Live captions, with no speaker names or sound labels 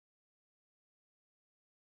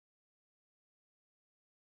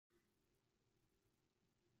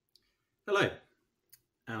Hello,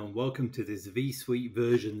 and welcome to this v0.6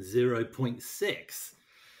 version 0.6.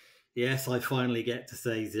 Yes, I finally get to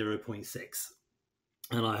say 0.6,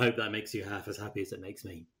 and I hope that makes you half as happy as it makes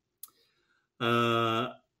me.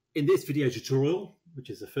 In this video tutorial, which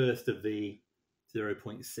is the first of the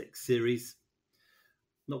 0.6 series,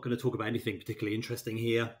 I'm not going to talk about anything particularly interesting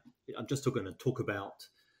here. I'm just going to talk about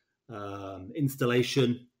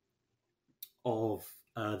installation of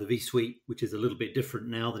the v0.6, which is a little bit different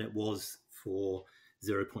now than it was for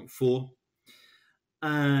 0.4,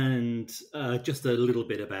 and just a little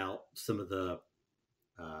bit about some of the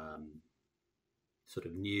sort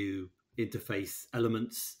of new interface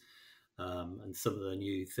elements and some of the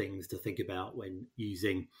new things to think about when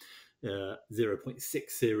using 0.6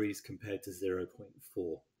 series compared to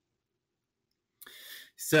 0.4.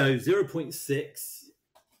 So 0.6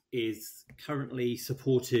 is currently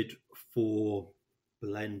supported for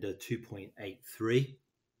Blender 2.83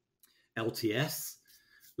 LTS,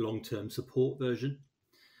 long-term support version.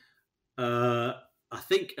 I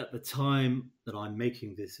think at the time that I'm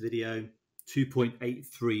making this video,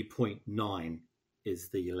 2.83.9 is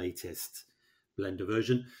the latest Blender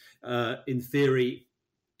version. In theory,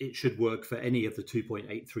 it should work for any of the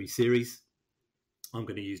 2.83 series. I'm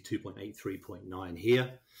going to use 2.83.9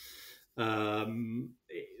 here.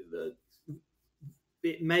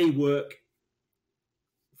 It may work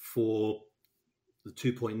for the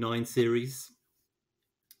 2.9 series.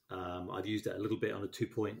 I've used it a little bit on a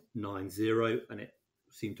 2.90 and it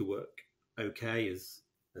seemed to work okay as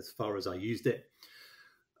far as I used it.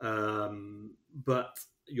 But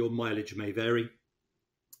your mileage may vary.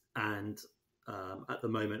 And at the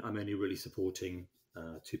moment, I'm only really supporting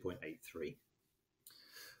 2.83.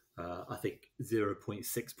 I think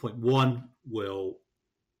 0.6.1 will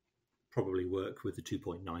probably work with the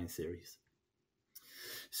 2.9 series.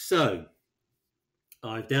 So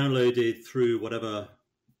I've downloaded through whatever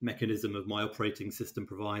mechanism of my operating system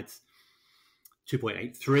provides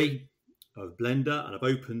 2.83 of Blender, and I've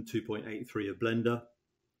opened 2.83 of Blender,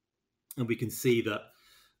 and we can see that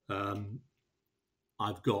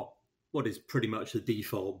I've got what is pretty much the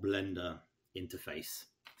default Blender interface: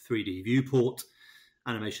 3D viewport,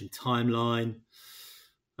 animation timeline,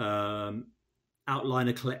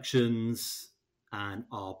 outliner collections, and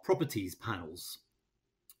our properties panels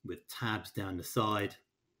with tabs down the side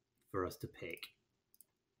for us to pick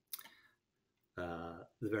the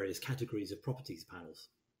various categories of properties panels.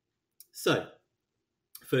 So,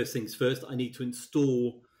 first things first, I need to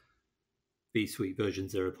install v0.6 version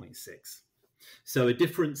 0.6. So a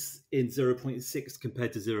difference in 0.6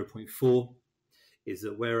 compared to 0.4 is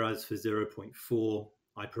that whereas for 0.4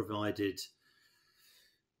 I provided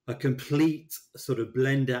a complete sort of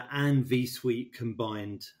Blender and v0.6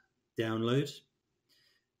 combined download,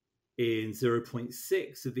 in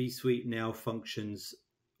 0.6 the v0.6 now functions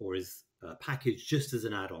or is packaged just as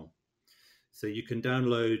an add-on. So you can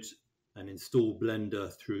download and install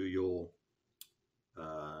Blender through your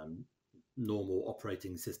normal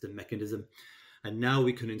operating system mechanism, and now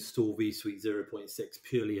we can install v0.6 0.6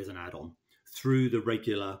 purely as an add-on through the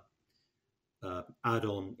regular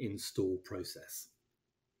add-on install process.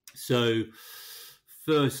 So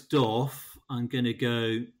first off, I'm going to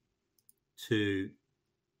go to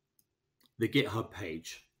the GitHub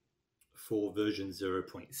page for version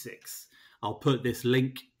 0.6. I'll put this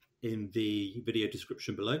link in the video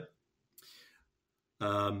description below.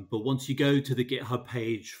 But once you go to the GitHub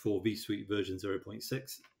page for v0.6 version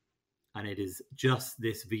 0.6, and it is just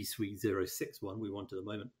this v0.6 0.6 one we want at the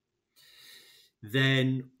moment,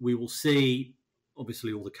 then we will see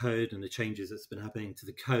obviously all the code and the changes that's been happening to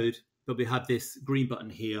the code, but we have this green button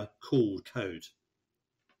here called code.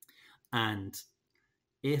 And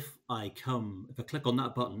if I click on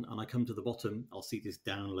that button and I come to the bottom, I'll see this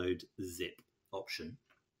download zip option.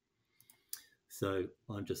 So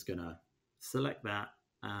I'm just going to select that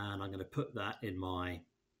and I'm going to put that in my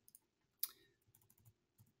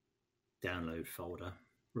download folder,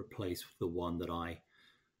 replace the one that I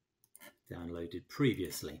downloaded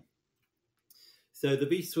previously. So the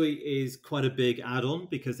v0.6 is quite a big add-on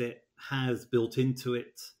because it has built into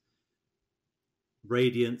it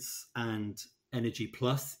Radiance and Energy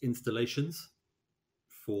Plus installations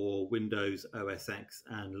for Windows, OS X,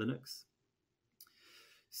 and Linux.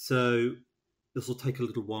 So this will take a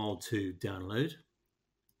little while to download,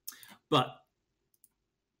 but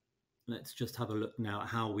let's just have a look now at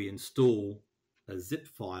how we install a zip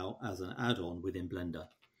file as an add-on within Blender.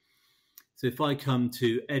 So if I come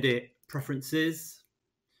to Edit Preferences,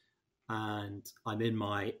 and I'm in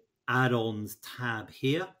my Add-ons tab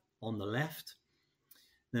here on the left,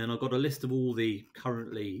 then I've got a list of all the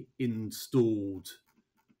currently installed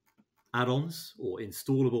add-ons or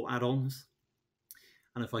installable add-ons.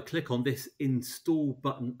 And if I click on this install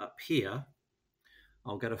button up here,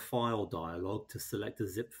 I'll get a file dialog to select a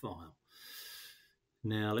zip file.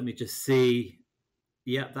 Now let me just see.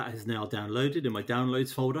 Yep, that is now downloaded in my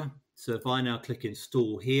downloads folder. So if I now click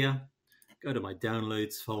install here, go to my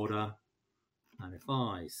downloads folder, and if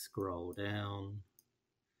I scroll down,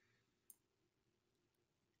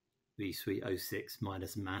 v0.6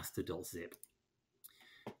 minus master.zip.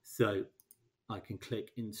 So I can click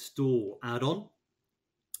install add-on.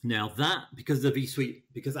 Now that, because the vSuite,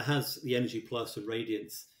 because it has the Energy Plus and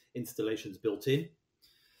Radiance installations built in,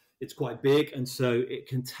 it's quite big, and so it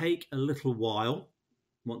can take a little while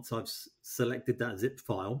once I've selected that zip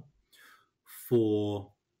file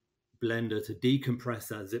for Blender to decompress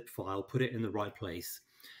that zip file, put it in the right place,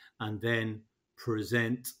 and then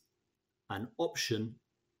present an option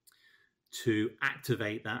to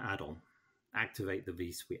activate that add-on, activate the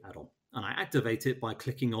vSuite add-on. And I activate it by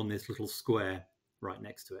clicking on this little square right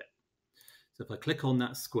next to it. So if I click on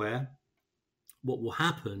that square, what will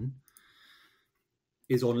happen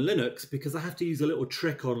is on Linux, because I have to use a little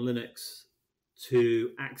trick on Linux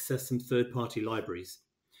to access some third-party libraries.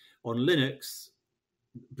 On Linux,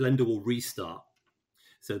 Blender will restart.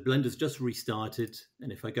 So Blender's just restarted,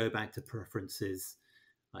 and if I go back to preferences,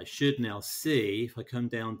 I should now see, if I come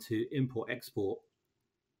down to import export,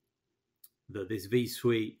 that this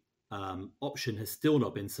vSuite option has still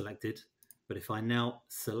not been selected. But if I now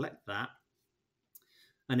select that,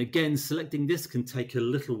 and again, selecting this can take a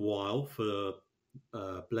little while for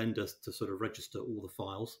Blender to sort of register all the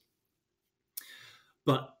files.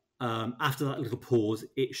 But after that little pause,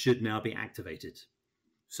 it should now be activated.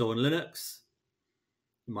 So on Linux,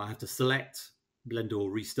 you might have to select, Blender will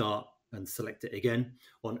restart and select it again.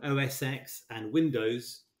 On OS X and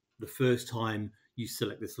Windows, the first time you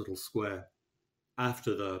select this little square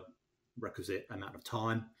after the requisite amount of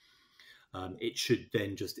time, it should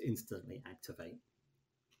then just instantly activate.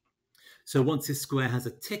 So once this square has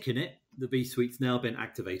a tick in it, the vSuite's now been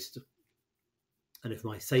activated. And if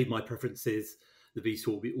I save my preferences, the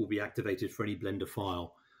vSuite will be activated for any Blender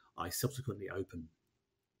file I subsequently open.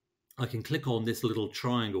 I can click on this little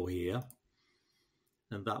triangle here,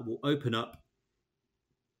 and that will open up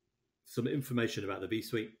some information about the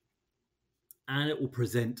vSuite, and it will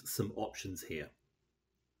present some options here.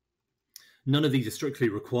 None of these are strictly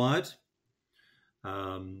required,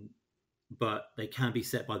 but they can be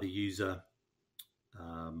set by the user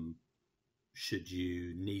should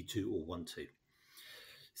you need to or want to.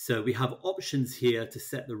 So we have options here to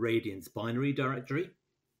set the Radiance binary directory.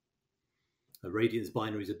 The Radiance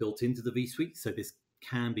binaries are built into the vSuite, so this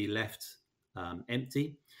can be left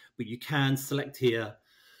empty, but you can select here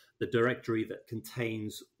the directory that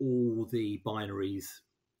contains all the binaries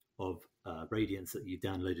of Radiance that you've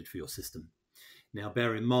downloaded for your system. Now,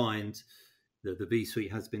 bear in mind that the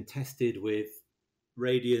vSuite has been tested with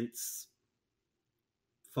Radiance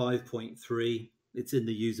 5.3. It's in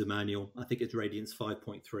the user manual. I think it's Radiance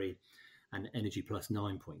 5.3 and Energy Plus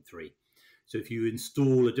 9.3. So if you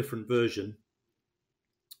install a different version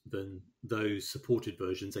than those supported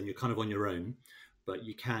versions, and you're kind of on your own, but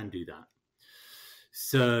you can do that.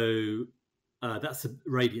 So that's a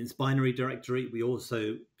Radiance binary directory. We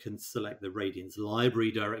also can select the Radiance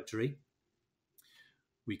library directory.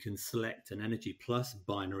 We can select an Energy Plus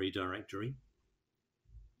binary directory.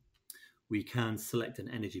 We can select an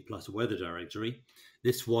Energy Plus weather directory.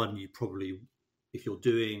 This one you probably, if you're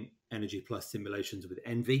doing Energy Plus simulations with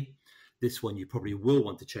Envy, this one you probably will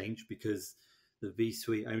want to change because the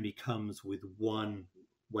vSuite only comes with one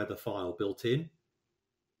weather file built in.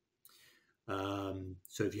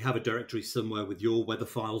 So if you have a directory somewhere with your weather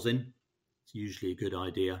files in, it's usually a good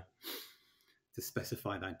idea to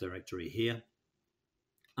specify that directory here.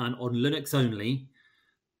 And on Linux only,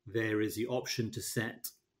 there is the option to set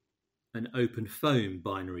an OpenFOAM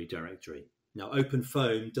binary directory. Now,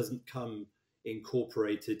 OpenFOAM doesn't come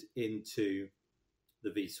incorporated into the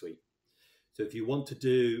vSuite. So if you want to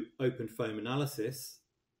do OpenFOAM analysis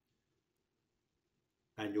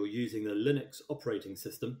and you're using the Linux operating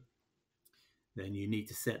system, then you need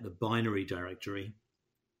to set the binary directory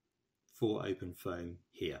for OpenFOAM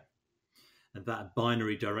here. And that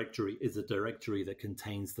binary directory is a directory that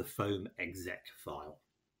contains the foam exec file.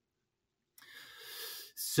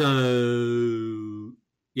 So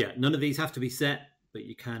yeah, none of these have to be set, but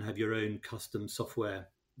you can have your own custom software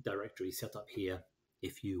directory set up here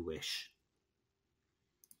if you wish.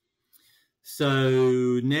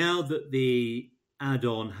 So now that the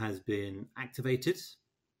add-on has been activated,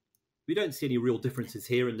 we don't see any real differences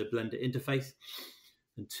here in the Blender interface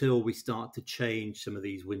until we start to change some of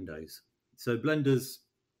these windows. So Blender's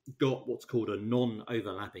got what's called a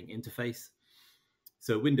non-overlapping interface.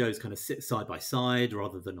 So windows kind of sit side by side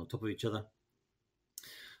rather than on top of each other.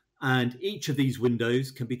 And each of these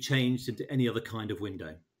windows can be changed into any other kind of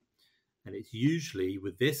window. And it's usually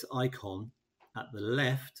with this icon at the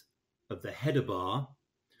left of the header bar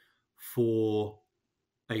for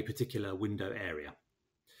a particular window area.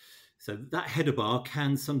 So that header bar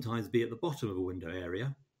can sometimes be at the bottom of a window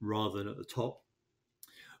area rather than at the top.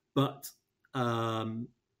 But on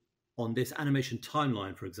this animation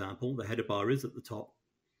timeline, for example, the header bar is at the top.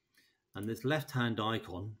 And this left-hand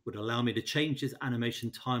icon would allow me to change this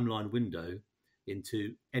animation timeline window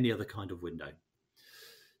into any other kind of window.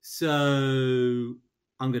 So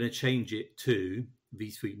I'm going to change it to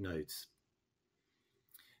vSuite Nodes.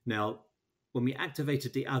 Now, when we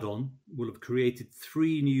activated the add-on, we'll have created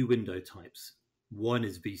 3 new window types. One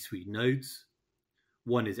is vSuite Nodes,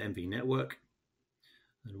 one is NV Network,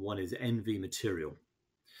 and one is NV Material.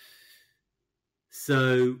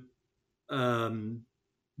 So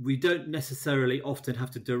we don't necessarily often have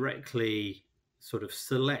to directly sort of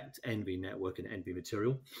select NV Network and NV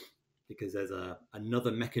Material, because there's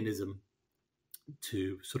another mechanism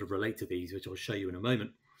to sort of relate to these, which I'll show you in a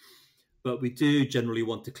moment. But we do generally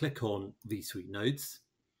want to click on vSuite Nodes,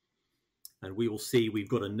 and we will see we've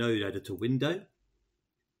got a node editor window,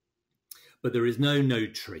 but there is no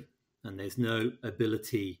node tree, and there's no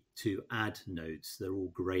ability to add nodes. They're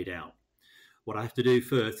all grayed out. What I have to do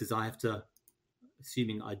first is I have to,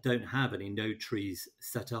 assuming I don't have any node trees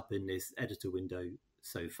set up in this editor window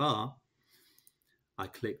so far, I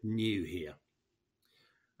click New here.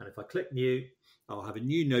 And if I click New, I'll have a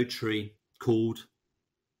new node tree called,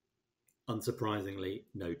 unsurprisingly,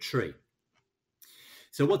 node tree.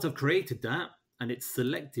 So once I've created that and it's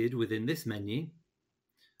selected within this menu,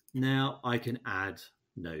 now I can add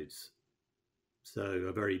nodes. So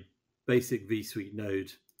a very basic vSuite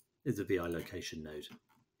node is a VI location node,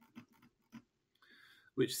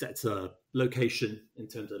 which sets a location in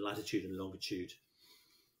terms of latitude and longitude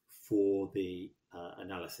for the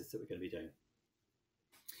analysis that we're going to be doing.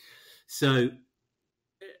 So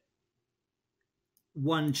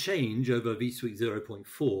one change over vSuite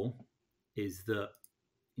 0.4 is that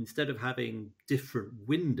instead of having different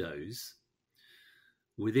windows,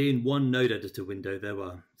 within one node editor window, there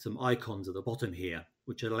were some icons at the bottom here,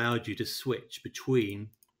 which allowed you to switch between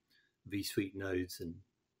vSuite nodes and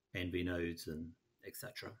NV nodes and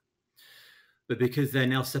etc. But because they're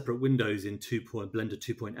now separate windows in Blender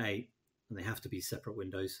 2.8, and they have to be separate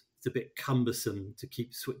windows, it's a bit cumbersome to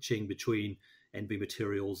keep switching between NV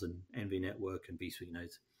Materials and NV Network and vSuite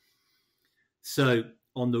Nodes. So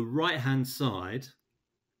on the right-hand side,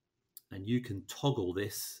 and you can toggle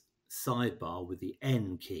this sidebar with the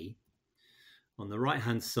N key, on the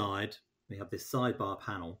right-hand side, we have this sidebar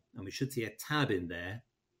panel, and we should see a tab in there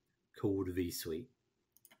called vSuite.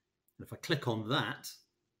 And if I click on that,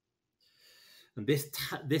 and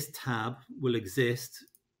this tab will exist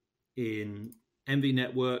in NV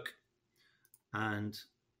Network and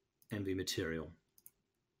NV Material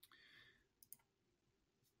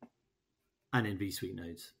and in vSuite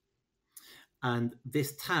Nodes. And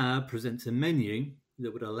this tab presents a menu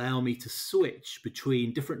that would allow me to switch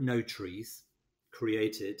between different node trees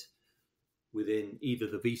created within either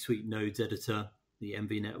the vSuite Nodes editor, the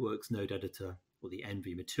NV Networks node editor, or the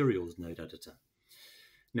NV Materials node editor.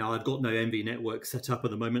 Now, I've got no NV Network set up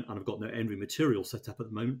at the moment, and I've got no NV Material set up at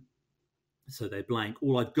the moment. So they're blank.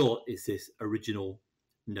 All I've got is this original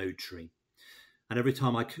node tree. And every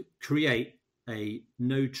time I create a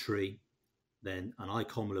node tree, then an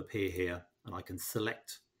icon will appear here, and I can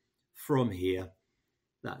select from here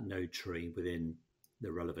that node tree within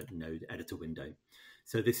the relevant node editor window.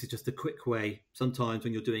 So this is just a quick way. Sometimes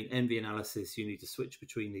when you're doing NV analysis, you need to switch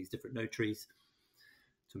between these different node trees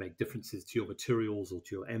to make differences to your materials or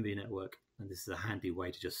to your NV network. And this is a handy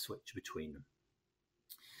way to just switch between them.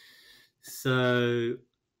 So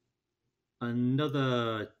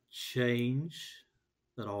another change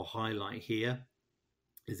that I'll highlight here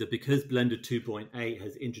is that because Blender 2.8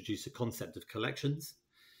 has introduced the concept of collections,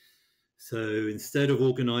 so instead of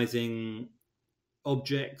organizing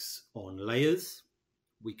objects on layers,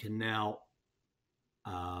 we can now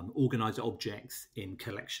organize objects in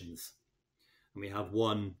collections. And we have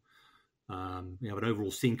an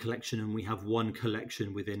overall scene collection, and we have one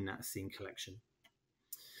collection within that scene collection.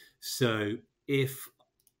 So if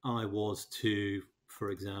I was to,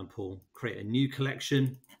 for example, create a new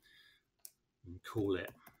collection and call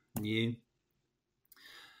it new.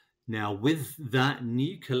 Now, with that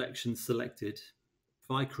new collection selected,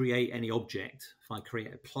 if I create any object, if I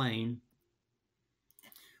create a plane,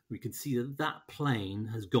 we can see that that plane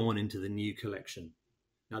has gone into the new collection.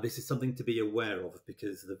 Now, this is something to be aware of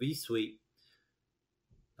because the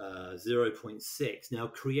v0.6 now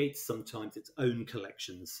creates sometimes its own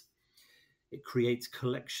collections. It creates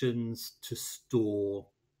collections to store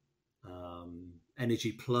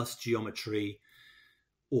energy plus geometry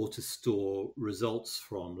or to store results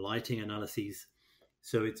from lighting analyses.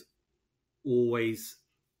 So it's always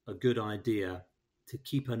a good idea to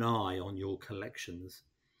keep an eye on your collections,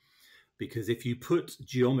 because if you put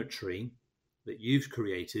geometry that you've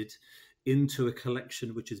created into a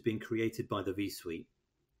collection which has been created by the v0.6,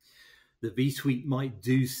 the v0.6 might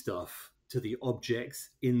do stuff to the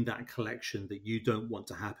objects in that collection that you don't want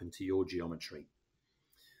to happen to your geometry.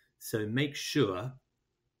 So make sure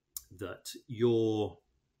that your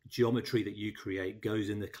geometry that you create goes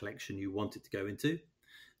in the collection you want it to go into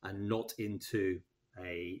and not into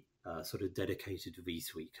a sort of dedicated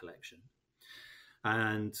v0.6 collection.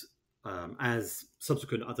 And as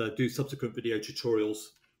subsequent video tutorials,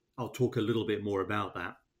 I'll talk a little bit more about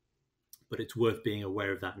that, but it's worth being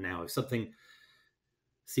aware of that now. If something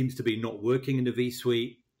seems to be not working in the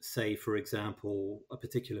v0.6, say for example a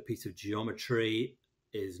particular piece of geometry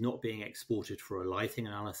is not being exported for a lighting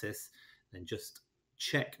analysis, then just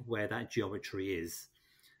check where that geometry is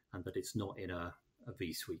and that it's not in a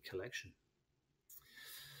v0.6 collection.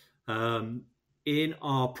 In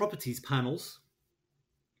our properties panels,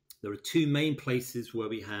 there are two main places where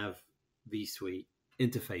we have v0.6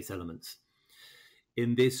 interface elements.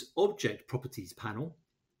 In this object properties panel,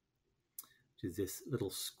 which is this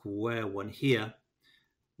little square one here,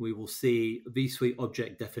 we will see v0.6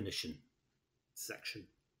 object definition section.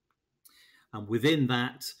 And within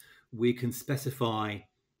that, we can specify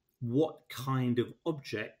what kind of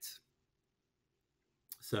object,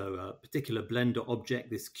 so a particular Blender object,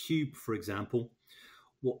 this cube, for example,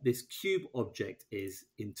 what this cube object is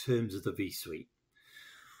in terms of the v0.6.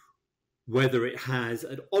 Whether it has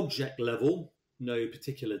at object level no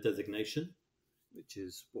particular designation, which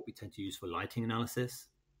is what we tend to use for lighting analysis,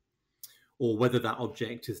 or whether that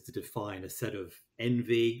object is to define a set of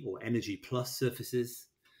NV or energy plus surfaces,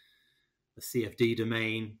 a CFD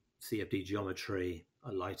domain, CFD geometry,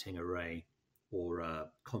 a lighting array, or a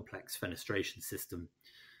complex fenestration system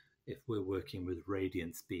if we're working with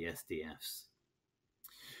radiance BSDFs.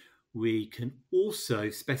 We can also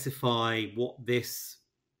specify what this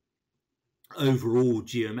overall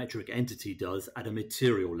geometric entity does at a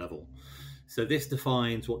material level. So this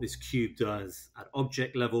defines what this cube does at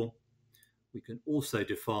object level. We can also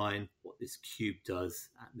define what this cube does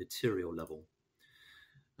at material level.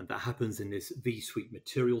 And that happens in this v0.6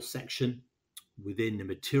 material section within the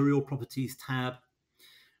material properties tab.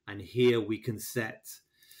 And here we can set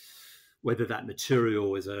whether that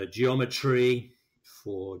material is a geometry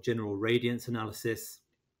for general radiance analysis,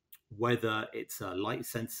 whether it's a light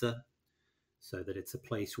sensor, so that it's a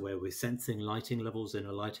place where we're sensing lighting levels in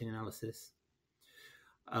a lighting analysis,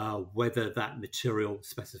 whether that material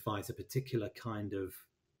specifies a particular kind of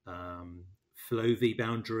flow V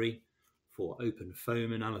boundary for open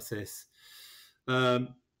foam analysis.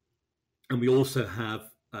 And we also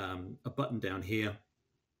have a button down here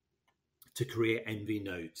to create NV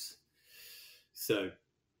nodes. So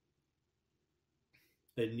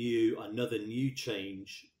another new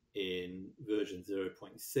change in version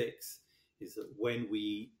 0.6 is that when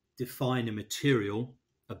we define a material,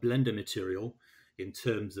 a Blender material, in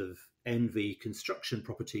terms of NV construction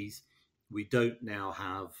properties, we don't now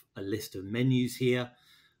have a list of menus here.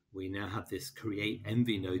 We now have this Create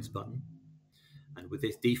NV Nodes button. And with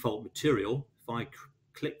this default material, if I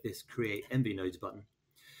click this Create NV Nodes button,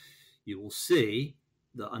 you will see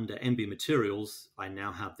that under NV Materials, I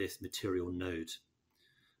now have this material node.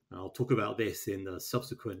 And I'll talk about this in the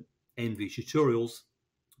subsequent NV tutorials,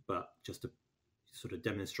 but just to sort of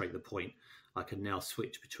demonstrate the point, I can now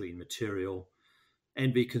switch between material,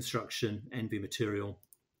 NV construction, NV material,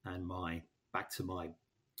 and back to my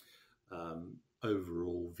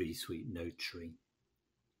overall v0.6 node tree.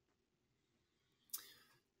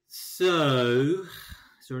 So,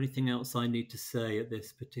 is there anything else I need to say at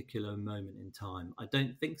this particular moment in time? I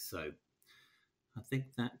don't think so. I think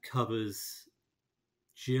that covers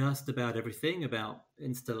just about everything about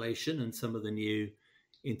installation and some of the new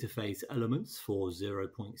interface elements for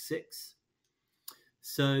 0.6.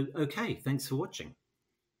 So, okay, thanks for watching.